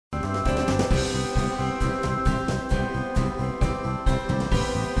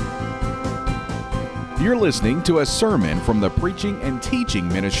You're listening to a sermon from the preaching and teaching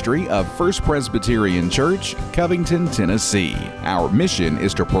ministry of First Presbyterian Church, Covington, Tennessee. Our mission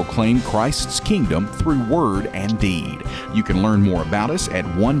is to proclaim Christ's kingdom through word and deed. You can learn more about us at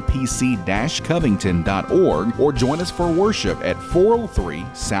 1pc-covington.org or join us for worship at 403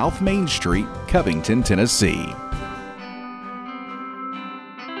 South Main Street, Covington, Tennessee.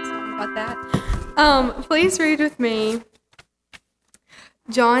 Sorry about that. Please read with me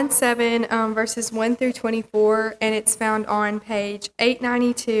John 7, verses 1 through 24, and it's found on page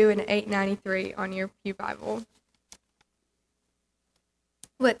 892 and 893 on your Pew Bible.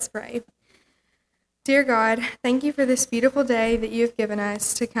 Let's pray. Dear God, thank you for this beautiful day that you have given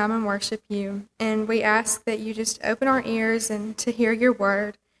us to come and worship you, and we ask that you just open our ears and to hear your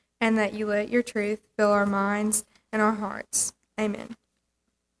word, and that you let your truth fill our minds and our hearts. Amen.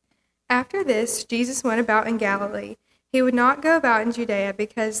 After this, Jesus went about in Galilee. He would not go about in Judea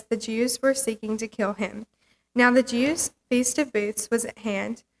because the Jews were seeking to kill him. Now the Jews' feast of booths was at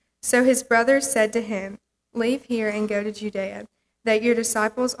hand. So his brothers said to him, "Leave here and go to Judea, that your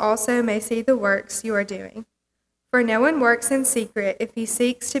disciples also may see the works you are doing. For no one works in secret if he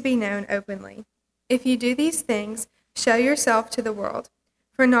seeks to be known openly. If you do these things, show yourself to the world."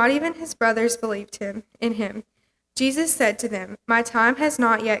 For not even his brothers believed in him. Jesus said to them, "My time has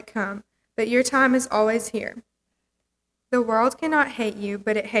not yet come, but your time is always here. The world cannot hate you,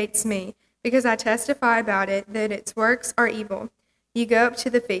 but it hates me, because I testify about it that its works are evil. You go up to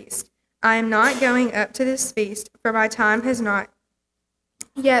the feast. I am not going up to this feast, for my time has not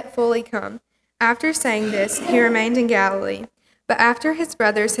yet fully come." After saying this, he remained in Galilee. But after his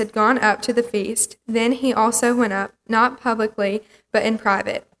brothers had gone up to the feast, then he also went up, not publicly, but in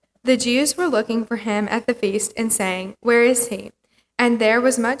private. The Jews were looking for him at the feast and saying, "Where is he?" And there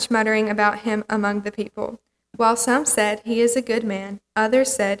was much muttering about him among the people. While some said, "He is a good man,"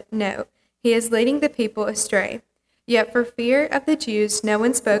 others said, "No, he is leading the people astray." Yet for fear of the Jews, no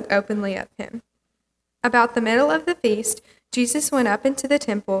one spoke openly of him. About the middle of the feast, Jesus went up into the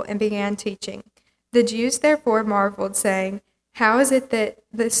temple and began teaching. The Jews therefore marveled, saying, "How is it that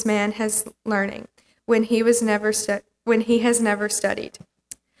this man has learning, when he has never studied?"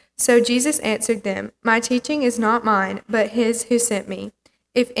 So Jesus answered them, "My teaching is not mine, but his who sent me.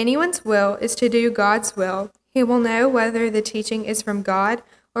 If anyone's will is to do God's will, he will know whether the teaching is from God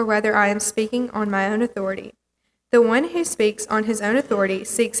or whether I am speaking on my own authority. The one who speaks on his own authority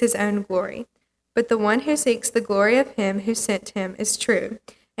seeks his own glory, but the one who seeks the glory of him who sent him is true,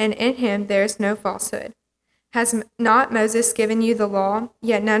 and in him there is no falsehood. Has not Moses given you the law,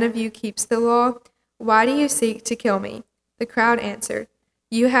 yet none of you keeps the law? Why do you seek to kill me?" The crowd answered,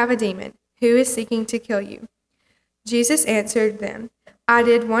 "You have a demon. Who is seeking to kill you?" Jesus answered them, "I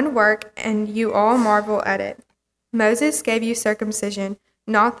did one work, and you all marvel at it. Moses gave you circumcision,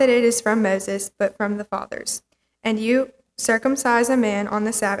 not that it is from Moses, but from the fathers. And you circumcise a man on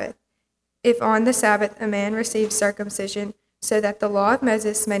the Sabbath. If on the Sabbath a man receives circumcision, so that the law of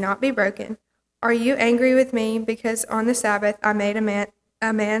Moses may not be broken, are you angry with me because on the Sabbath I made a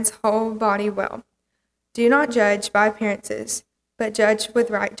man's whole body well? Do not judge by appearances, but judge with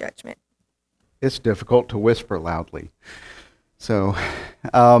right judgment." It's difficult to whisper loudly. So,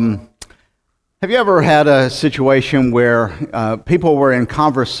 have you ever had a situation where people were in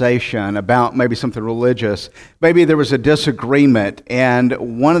conversation about maybe something religious? Maybe there was a disagreement, and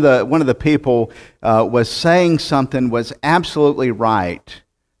one of the people was saying something was absolutely right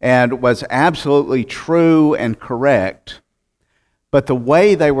and was absolutely true and correct, but the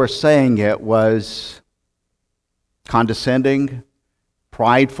way they were saying it was condescending,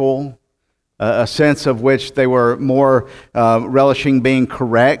 prideful, a sense of which they were more relishing being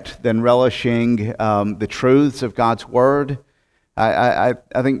correct than relishing the truths of God's Word. I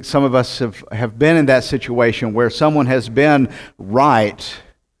think some of us have been in that situation where someone has been right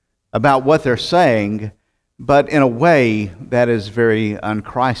about what they're saying, but in a way that is very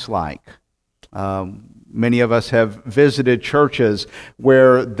un-Christ-like. Many of us have visited churches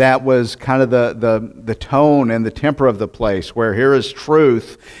where that was kind of the tone and the temper of the place, where here is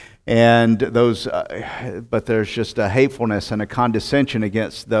truth, and but there's just a hatefulness and a condescension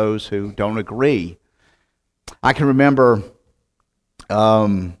against those who don't agree. I can remember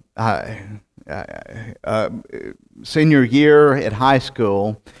senior year at high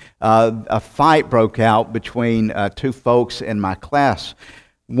school, a fight broke out between two folks in my class.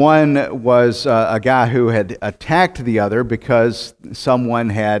 One was a guy who had attacked the other because someone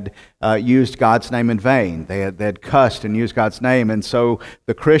had used God's name in vain. They had cussed and used God's name, and so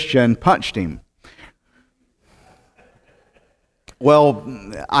the Christian punched him. Well,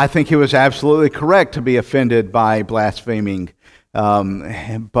 I think he was absolutely correct to be offended by blaspheming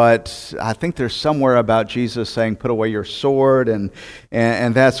But I think there's somewhere about Jesus saying, put away your sword and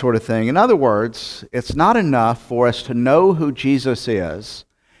that sort of thing. In other words, it's not enough for us to know who Jesus is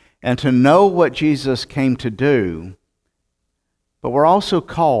and to know what Jesus came to do, but we're also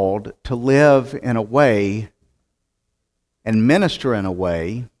called to live in a way and minister in a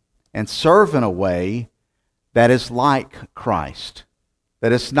way and serve in a way that is like Christ.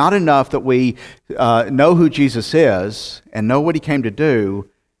 That it's not enough that we know who Jesus is and know what he came to do,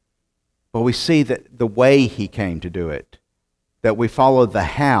 but we see that the way he came to do it, that we follow the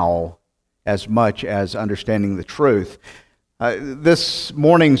how as much as understanding the truth. This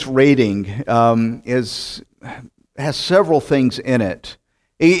morning's reading has several things in it.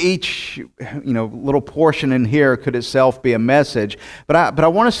 Each little portion in here could itself be a message, but I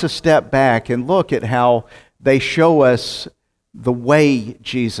want us to step back and look at how they show us the way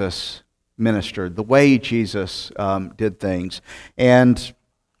Jesus ministered, the way Jesus did things. And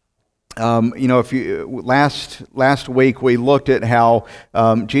if you last week we looked at how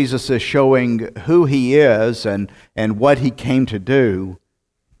Jesus is showing who he is and what he came to do.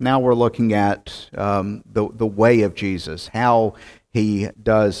 Now we're looking at the way of Jesus, how he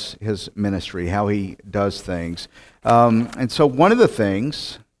does his ministry, how he does things. And so one of the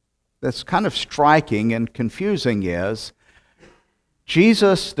things that's kind of striking and confusing is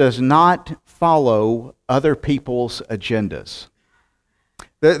Jesus does not follow other people's agendas.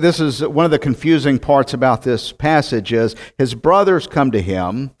 This is one of the confusing parts about this passage is his brothers come to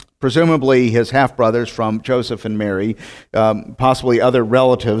him, presumably his half-brothers from Joseph and Mary, possibly other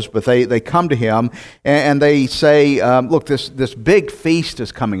relatives, but they come to him and they say, look, this big feast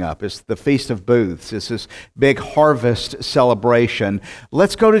is coming up. It's the Feast of Booths. It's this big harvest celebration.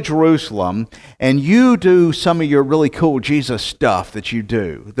 Let's go to Jerusalem and you do some of your really cool Jesus stuff that you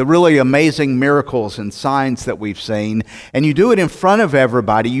do, the really amazing miracles and signs that we've seen, and you do it in front of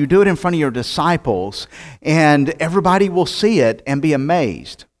everybody. You do it in front of your disciples, and everybody will see it and be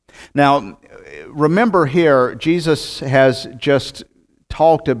amazed. Now, remember here, Jesus has just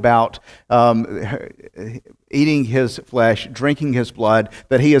talked about eating his flesh, drinking his blood,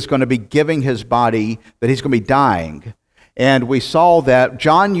 that he is going to be giving his body, that he's going to be dying. And we saw that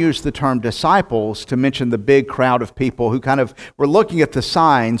John used the term disciples to mention the big crowd of people who kind of were looking at the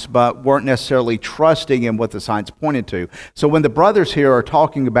signs but weren't necessarily trusting in what the signs pointed to. So when the brothers here are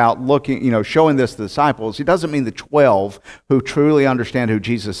talking about showing this to the disciples, he doesn't mean the 12 who truly understand who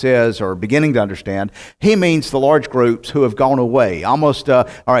Jesus is or are beginning to understand. He means the large groups who have gone away. Almost, all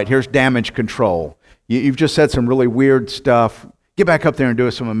right, here's damage control. You've just said some really weird stuff. Get back up there and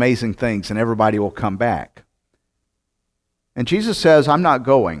do some amazing things and everybody will come back. And Jesus says, I'm not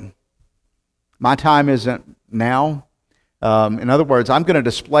going. My time isn't now. In other words, I'm going to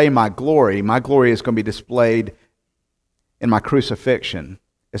display my glory. My glory is going to be displayed in my crucifixion.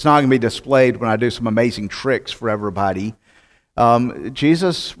 It's not going to be displayed when I do some amazing tricks for everybody.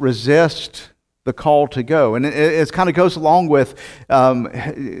 Jesus resists the call to go. And it kind of goes along with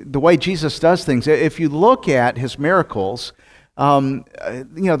the way Jesus does things. If you look at his miracles,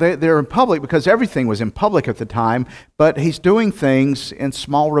 they're in public because everything was in public at the time, but he's doing things in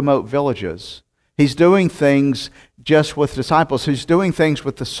small remote villages. He's doing things just with disciples. He's doing things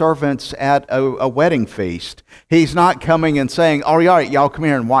with the servants at a wedding feast. He's not coming and saying, all right, y'all come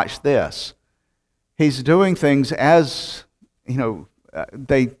here and watch this. He's doing things as,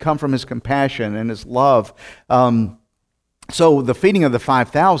 they come from his compassion and his love. So the feeding of the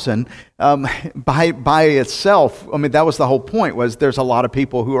 5,000, by itself, that was the whole point, was there's a lot of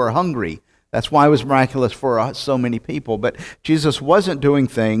people who are hungry. That's why it was miraculous for so many people. But Jesus wasn't doing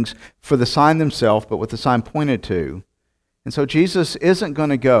things for the sign themselves, but what the sign pointed to. And so Jesus isn't going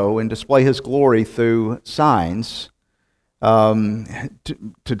to go and display his glory through signs to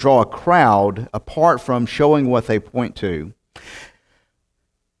draw a crowd apart from showing what they point to.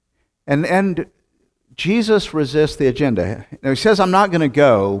 And Jesus resists the agenda. Now, he says, I'm not going to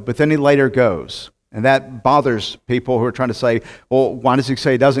go, but then he later goes. And that bothers people who are trying to say, well, why does he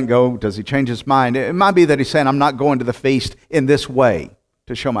say he doesn't go? Does he change his mind? It might be that he's saying, I'm not going to the feast in this way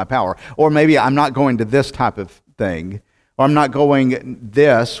to show my power. Or maybe I'm not going to this type of thing. Or I'm not going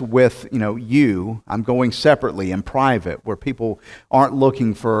this with, you. I'm going separately in private where people aren't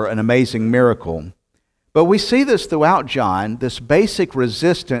looking for an amazing miracle. But we see this throughout John, this basic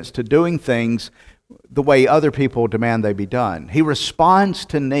resistance to doing things the way other people demand they be done. He responds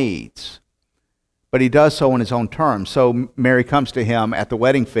to needs, but he does so on his own terms. So Mary comes to him at the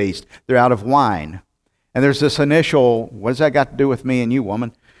wedding feast. They're out of wine. And there's this initial, what does that got to do with me and you,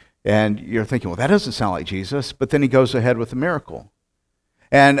 woman? And you're thinking, well, that doesn't sound like Jesus. But then he goes ahead with the miracle.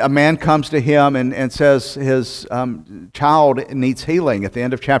 And a man comes to him and says his child needs healing at the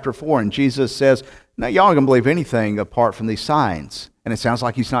end of chapter 4. And Jesus says, no, y'all aren't going to believe anything apart from these signs. And it sounds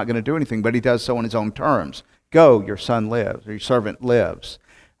like he's not going to do anything, but he does so on his own terms. Go, your son lives, or your servant lives.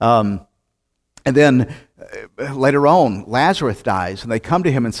 And then later on, Lazarus dies, and they come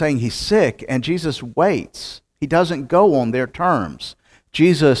to him and saying he's sick, and Jesus waits. He doesn't go on their terms.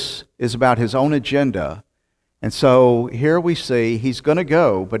 Jesus is about his own agenda. And so here we see he's going to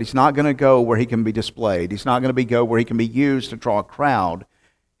go, but he's not going to go where he can be displayed. He's not going to go where he can be used to draw a crowd.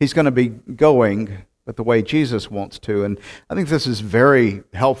 He's going to be going but the way Jesus wants to. And I think this is very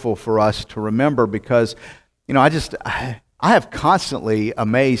helpful for us to remember because, I have constantly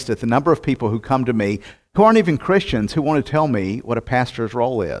amazed at the number of people who come to me who aren't even Christians who want to tell me what a pastor's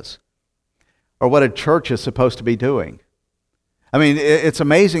role is or what a church is supposed to be doing. I mean, it's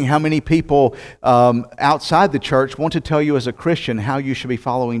amazing how many people outside the church want to tell you as a Christian how you should be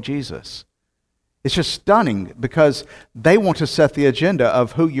following Jesus. It's just stunning because they want to set the agenda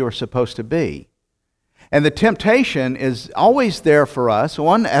of who you're supposed to be. And the temptation is always there for us,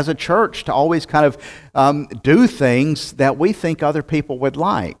 one, as a church, to always kind of do things that we think other people would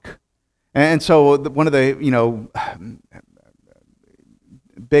like. And so one of the,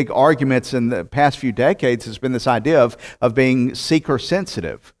 big arguments in the past few decades has been this idea of being seeker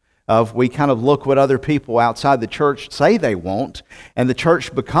sensitive, of we kind of look what other people outside the church say they want, and the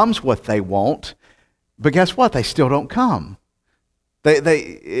church becomes what they want, but guess what? They still don't come.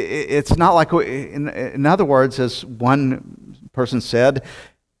 It's not like, in other words, as one person said,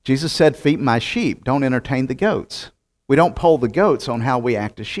 Jesus said, feed my sheep, don't entertain the goats. We don't poll the goats on how we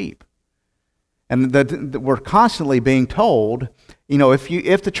act as sheep. And we're constantly being told,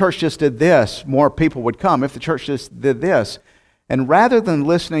 if the church just did this, more people would come. If the church just did this. And rather than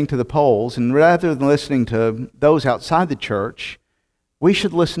listening to the polls, and rather than listening to those outside the church, we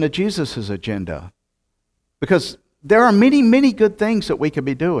should listen to Jesus' agenda. Because there are many, many good things that we could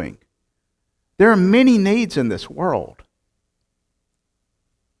be doing. There are many needs in this world.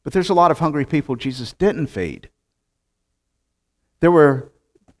 But there's a lot of hungry people Jesus didn't feed. There were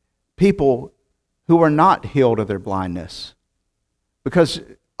people who were not healed of their blindness. Because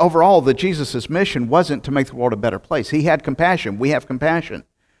overall, Jesus' mission wasn't to make the world a better place. He had compassion. We have compassion.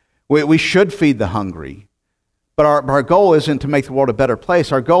 We should feed the hungry. But our goal isn't to make the world a better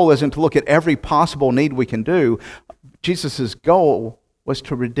place. Our goal isn't to look at every possible need we can do. Jesus' goal was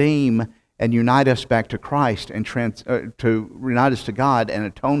to redeem and unite us back to Christ and to unite us to God and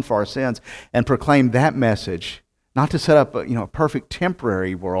atone for our sins and proclaim that message, not to set up a perfect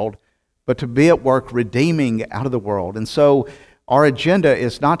temporary world, but to be at work redeeming out of the world. And so our agenda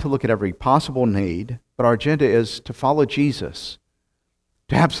is not to look at every possible need, but our agenda is to follow Jesus,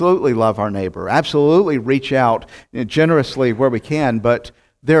 to absolutely love our neighbor, absolutely reach out generously where we can. But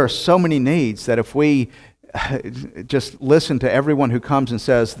there are so many needs that if we just listen to everyone who comes and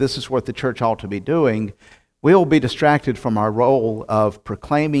says this is what the church ought to be doing, we'll be distracted from our role of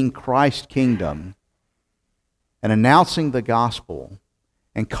proclaiming Christ's kingdom and announcing the gospel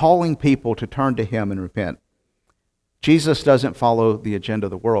and calling people to turn to Him and repent. Jesus doesn't follow the agenda of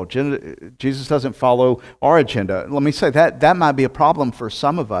the world. Jesus doesn't follow our agenda. Let me say that might be a problem for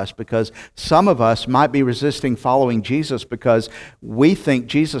some of us because some of us might be resisting following Jesus because we think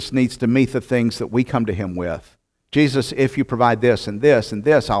Jesus needs to meet the things that we come to Him with. Jesus, if you provide this and this and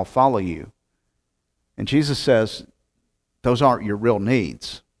this, I'll follow you. And Jesus says, those aren't your real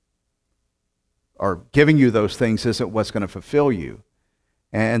needs. Or giving you those things isn't what's going to fulfill you.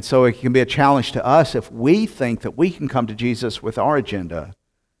 And so it can be a challenge to us if we think that we can come to Jesus with our agenda.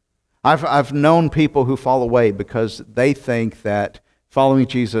 I've known people who fall away because they think that following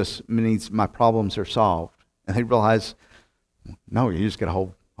Jesus means my problems are solved. And they realize, no, you just get a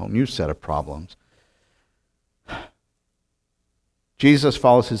whole new set of problems. Jesus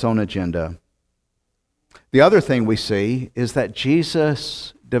follows His own agenda. The other thing we see is that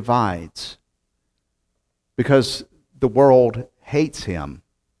Jesus divides because the world hates Him.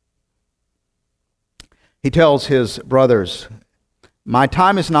 He tells His brothers, my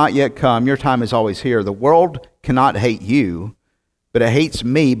time is not yet come, your time is always here. The world cannot hate you, but it hates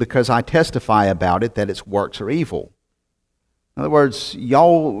me because I testify about it that its works are evil. In other words,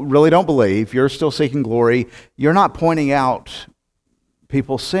 y'all really don't believe, you're still seeking glory, you're not pointing out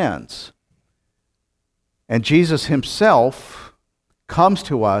people's sins. And Jesus Himself comes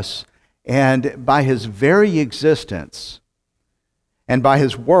to us, and by His very existence, and by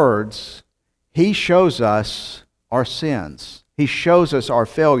His words, He shows us our sins. He shows us our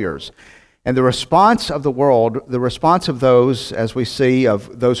failures. And the response of the world, the response of those, as we see,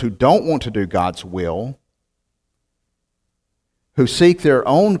 of those who don't want to do God's will, who seek their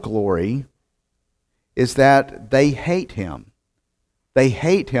own glory is that they hate him. They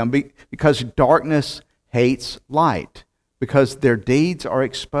hate him because darkness hates light, because their deeds are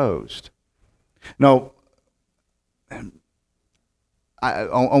exposed. Now,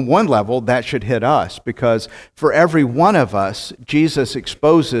 on one level, that should hit us, because for every one of us, Jesus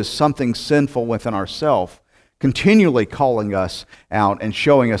exposes something sinful within ourselves, continually calling us out and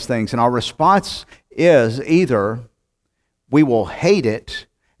showing us things. And our response is either we will hate it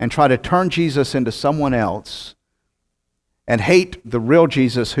and try to turn Jesus into someone else and hate the real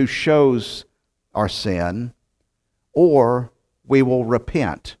Jesus who shows our sin, or we will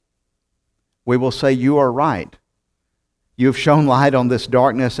repent. We will say, you are right. You've shown light on this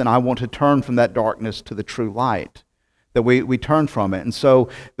darkness, and I want to turn from that darkness to the true light. That we turn from it. And so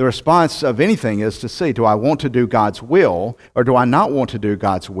the response of anything is to see, do I want to do God's will, or do I not want to do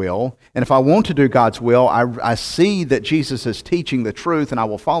God's will? And if I want to do God's will, I see that Jesus is teaching the truth, and I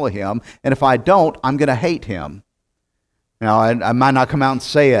will follow him. And if I don't, I'm going to hate him. Now, I might not come out and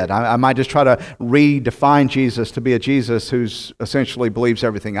say it. I might just try to redefine Jesus to be a Jesus who essentially believes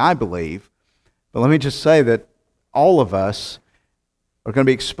everything I believe. But let me just say that all of us are going to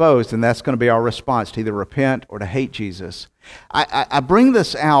be exposed, and that's going to be our response, to either repent or to hate Jesus. I bring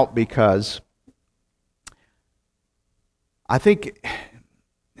this out because I think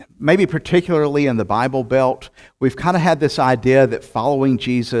maybe particularly in the Bible Belt, we've kind of had this idea that following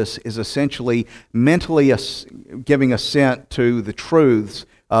Jesus is essentially mentally giving assent to the truths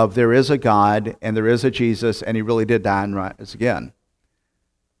of there is a God and there is a Jesus and he really did die and rise again.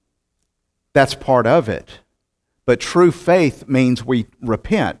 That's part of it. But true faith means we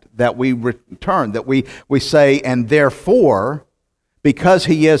repent, that we return, that we say, and therefore, because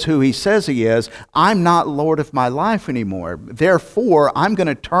he is who he says he is, I'm not Lord of my life anymore. Therefore, I'm going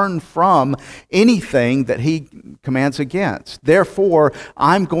to turn from anything that he commands against. Therefore,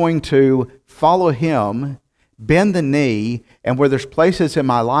 I'm going to follow him, bend the knee, and where there's places in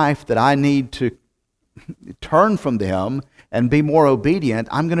my life that I need to turn from them and be more obedient,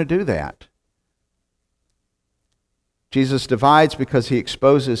 I'm going to do that. Jesus divides because he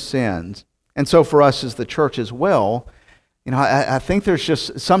exposes sins. And so for us as the church as well, I think there's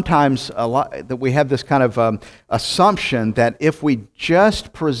just sometimes a lot that we have this kind of assumption that if we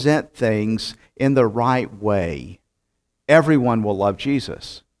just present things in the right way, everyone will love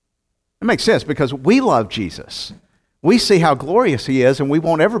Jesus. It makes sense because we love Jesus. We see how glorious he is and we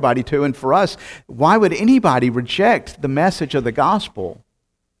want everybody to. And for us, why would anybody reject the message of the gospel?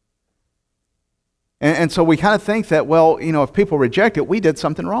 And so we kind of think that, well, if people reject it, we did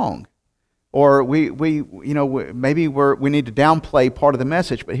something wrong. Or maybe we need to downplay part of the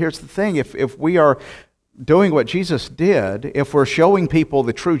message. But here's the thing, if we are doing what Jesus did, if we're showing people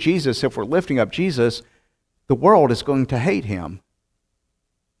the true Jesus, if we're lifting up Jesus, the world is going to hate him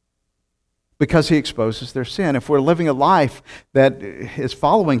because he exposes their sin. If we're living a life that is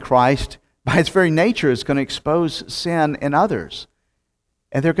following Christ, by its very nature is going to expose sin in others.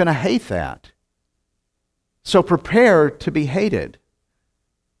 And they're going to hate that. So prepare to be hated.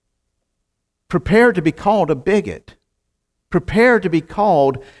 Prepare to be called a bigot. Prepare to be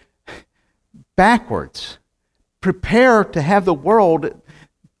called backwards. Prepare to have the world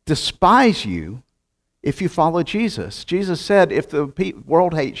despise you if you follow Jesus. Jesus said, if the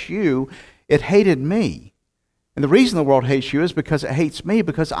world hates you, it hated me. And the reason the world hates you is because it hates me,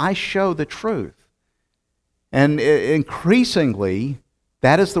 because I show the truth. And increasingly,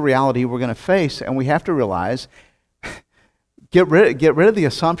 that is the reality we're going to face, and we have to realize, get rid of the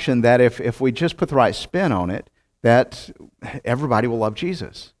assumption that if we just put the right spin on it, that everybody will love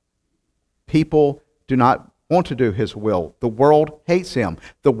Jesus. People do not want to do his will. The world hates him.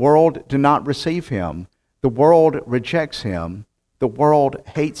 The world do not receive him. The world rejects him. The world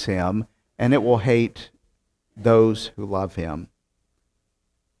hates him, and it will hate those who love him.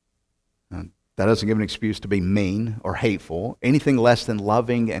 That doesn't give an excuse to be mean or hateful, anything less than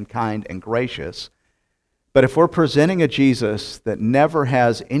loving and kind and gracious. But if we're presenting a Jesus that never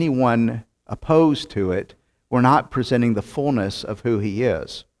has anyone opposed to it, we're not presenting the fullness of who he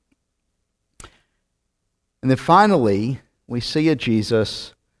is. And then finally, we see a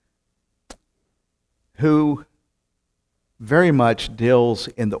Jesus who very much deals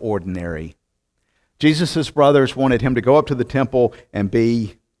in the ordinary. Jesus' brothers wanted him to go up to the temple and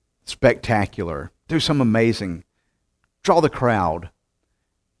be spectacular, do some amazing, draw the crowd.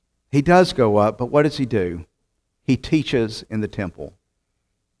 He does go up, but what does he do? He teaches in the temple.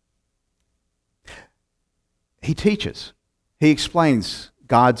 He teaches. He explains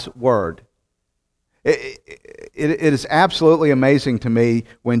God's word. It is absolutely amazing to me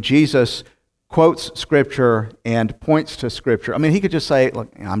when Jesus quotes Scripture and points to Scripture. I mean, he could just say,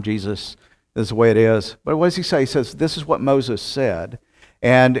 look, I'm Jesus, this is the way it is. But what does he say? He says, this is what Moses said.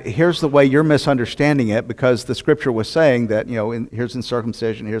 And here's the way you're misunderstanding it, because the Scripture was saying that, here's in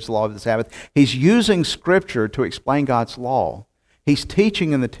circumcision, here's the law of the Sabbath. He's using Scripture to explain God's law. He's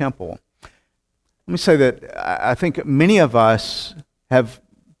teaching in the temple. Let me say that I think many of us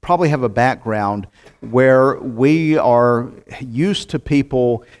probably have a background where we are used to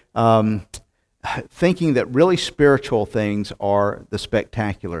people thinking that really spiritual things are the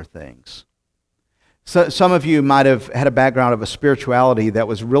spectacular things. So, some of you might have had a background of a spirituality that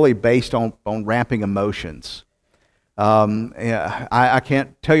was really based on ramping emotions. I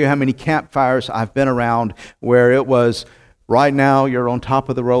can't tell you how many campfires I've been around where it was, right now you're on top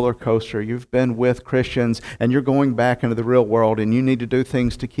of the roller coaster, you've been with Christians, and you're going back into the real world, and you need to do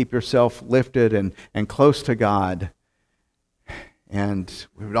things to keep yourself lifted and close to God. And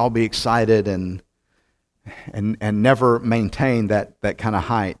we would all be excited and never maintain that kind of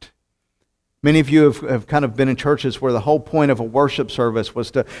height. Many of you have kind of been in churches where the whole point of a worship service was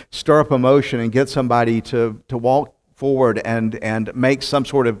to stir up emotion and get somebody to walk forward and make some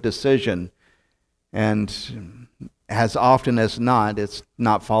sort of decision. And as often as not, it's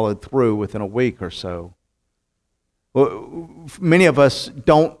not followed through within a week or so. Well, many of us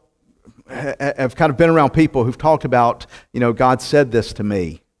have kind of been around people who've talked about, God said this to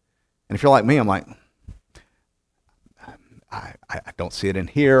me. And if you're like me, I'm like, I don't see it in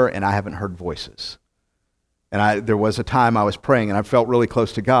here, and I haven't heard voices. And there was a time I was praying, and I felt really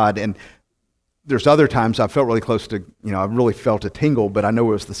close to God. And there's other times I felt really close to, I really felt a tingle, but I know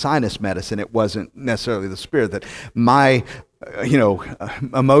it was the sinus medicine. It wasn't necessarily the Spirit. That my,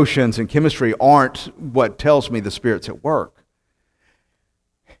 emotions and chemistry aren't what tells me the Spirit's at work.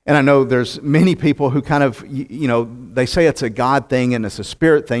 And I know there's many people who kind of, they say it's a God thing and it's a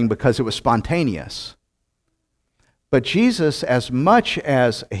Spirit thing because it was spontaneous. But Jesus, as much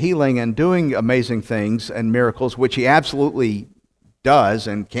as healing and doing amazing things and miracles, which he absolutely does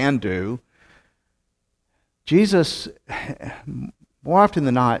and can do, Jesus, more often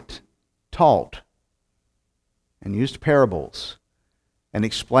than not, taught and used parables and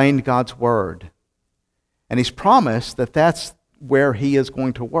explained God's word. And he's promised that that's where he is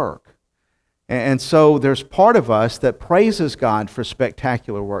going to work. And so there's part of us that praises God for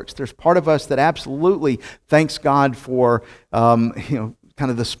spectacular works. There's part of us that absolutely thanks God for, kind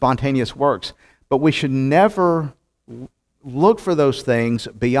of the spontaneous works. But we should never look for those things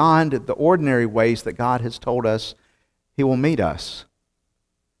beyond the ordinary ways that God has told us he will meet us.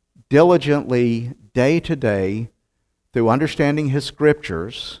 Diligently, day to day, through understanding his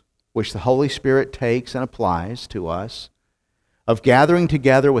scriptures, which the Holy Spirit takes and applies to us, of gathering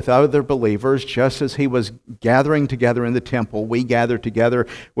together with other believers, just as he was gathering together in the temple, we gather together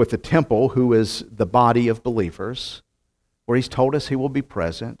with the temple, who is the body of believers, where he's told us he will be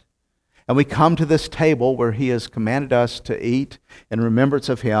present. And we come to this table where he has commanded us to eat in remembrance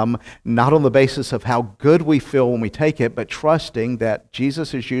of him, not on the basis of how good we feel when we take it, but trusting that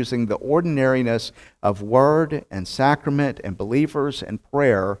Jesus is using the ordinariness of word and sacrament and believers and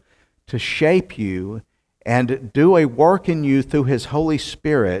prayer to shape you and do a work in you through his Holy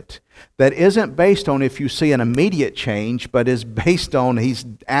Spirit that isn't based on if you see an immediate change, but is based on he's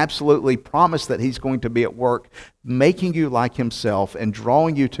absolutely promised that he's going to be at work making you like himself and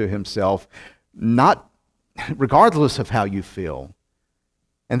drawing you to himself, not regardless of how you feel.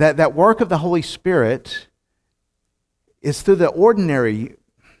 And that work of the Holy Spirit is through the ordinary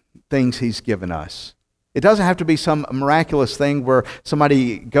things he's given us. It doesn't have to be some miraculous thing where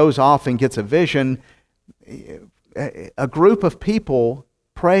somebody goes off and gets a vision. A group of people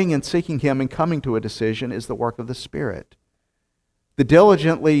praying and seeking him and coming to a decision is the work of the Spirit. The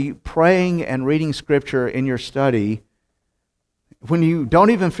diligently praying and reading Scripture in your study, when you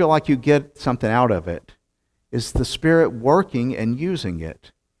don't even feel like you get something out of it, is the Spirit working and using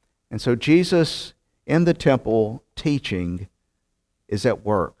it. And so Jesus in the temple teaching is at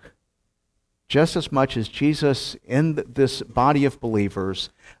work. Just as much as Jesus in this body of believers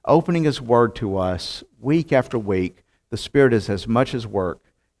opening his word to us week after week, the Spirit is as much as work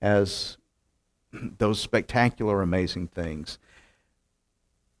as those spectacular, amazing things.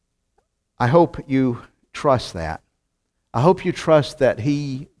 I hope you trust that. I hope you trust that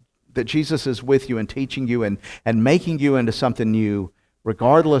Jesus is with you and teaching you and making you into something new,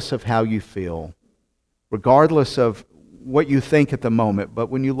 regardless of how you feel, regardless of what you think at the moment.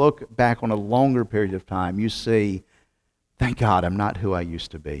 But when you look back on a longer period of time, you see, thank God I'm not who I used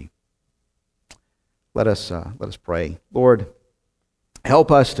to be. Let us pray. Lord,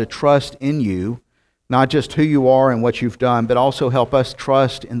 help us to trust in you, not just who you are and what you've done, but also help us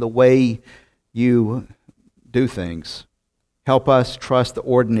trust in the way you do things. Help us trust the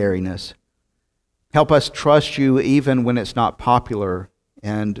ordinariness. Help us trust you even when it's not popular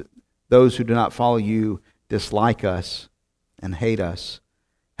and those who do not follow you dislike us and hate us.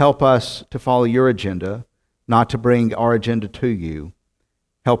 Help us to follow your agenda, not to bring our agenda to you.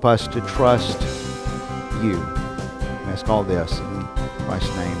 Help us to trust you. I ask all this in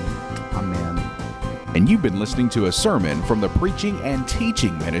Christ's name. Amen. And you've been listening to a sermon from the preaching and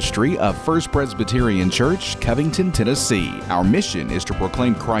teaching ministry of First Presbyterian Church, Covington, Tennessee. Our mission is to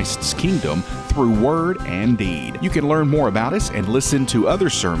proclaim Christ's kingdom through word and deed. You can learn more about us and listen to other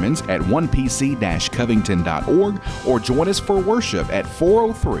sermons at 1pc-covington.org or join us for worship at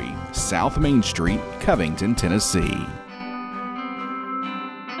 403 South Main Street, Covington, Tennessee.